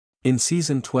In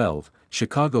Season 12,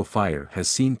 Chicago Fire has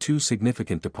seen two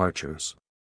significant departures.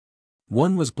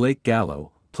 One was Blake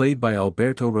Gallo, played by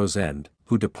Alberto Rosende,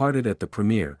 who departed at the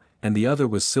premiere, and the other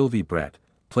was Sylvie Brett,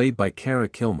 played by Cara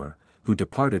Kilmer, who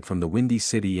departed from the Windy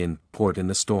City in Port in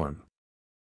the Storm.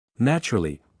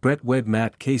 Naturally, Brett wed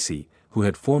Matt Casey, who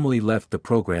had formally left the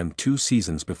program 2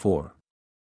 seasons before.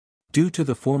 Due to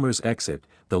the former's exit,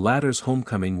 the latter's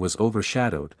homecoming was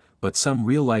overshadowed, but some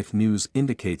real-life news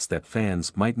indicates that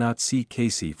fans might not see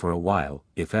Casey for a while,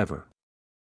 if ever.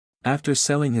 After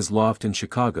selling his loft in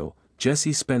Chicago,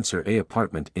 Jesse Spencer A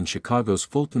apartment in Chicago's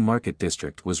Fulton Market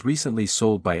District was recently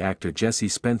sold by actor Jesse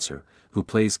Spencer, who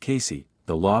plays Casey.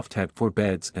 The loft had 4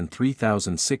 beds and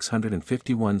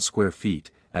 3,651 square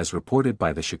feet, as reported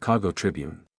by the Chicago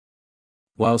Tribune.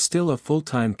 While still a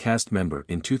full-time cast member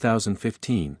in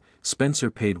 2015, Spencer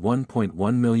paid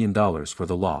 $1.1 million for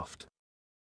the loft.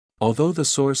 Although the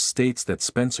source states that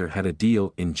Spencer had a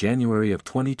deal in January of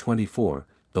 2024,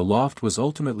 the loft was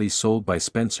ultimately sold by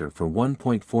Spencer for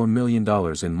 $1.4 million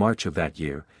in March of that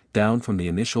year, down from the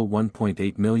initial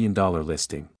 $1.8 million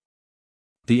listing.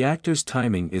 The actor's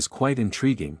timing is quite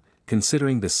intriguing,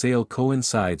 considering the sale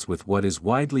coincides with what is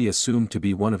widely assumed to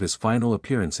be one of his final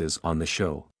appearances on the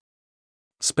show.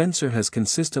 Spencer has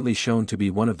consistently shown to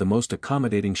be one of the most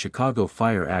accommodating Chicago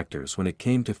Fire actors when it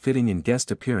came to fitting in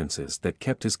guest appearances that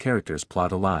kept his character's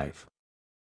plot alive.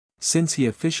 Since he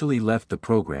officially left the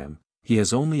program, he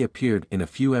has only appeared in a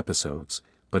few episodes,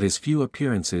 but his few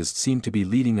appearances seem to be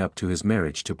leading up to his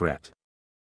marriage to Brett.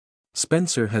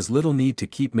 Spencer has little need to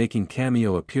keep making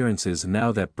cameo appearances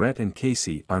now that Brett and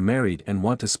Casey are married and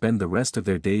want to spend the rest of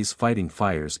their days fighting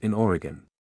fires in Oregon.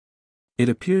 It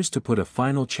appears to put a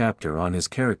final chapter on his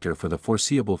character for the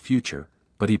foreseeable future,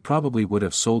 but he probably would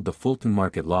have sold the Fulton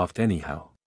Market loft anyhow.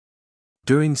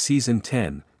 During Season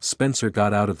 10, Spencer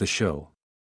got out of the show.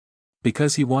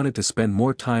 Because he wanted to spend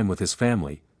more time with his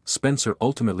family, Spencer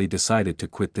ultimately decided to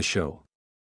quit the show.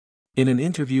 In an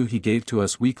interview he gave to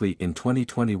Us Weekly in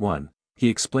 2021, he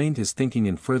explained his thinking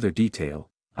in further detail: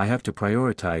 "I have to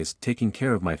prioritize taking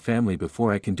care of my family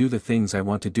before I can do the things I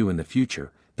want to do in the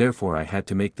future, therefore I had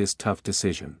to make this tough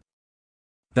decision."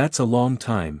 That's a long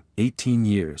time, 18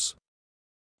 years.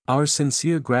 Our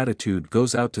sincere gratitude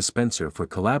goes out to Spencer for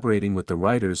collaborating with the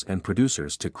writers and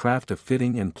producers to craft a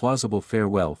fitting and plausible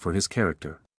farewell for his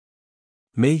character.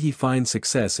 May he find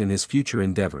success in his future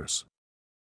endeavors.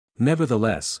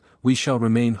 Nevertheless, we shall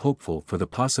remain hopeful for the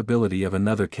possibility of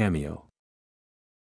another cameo.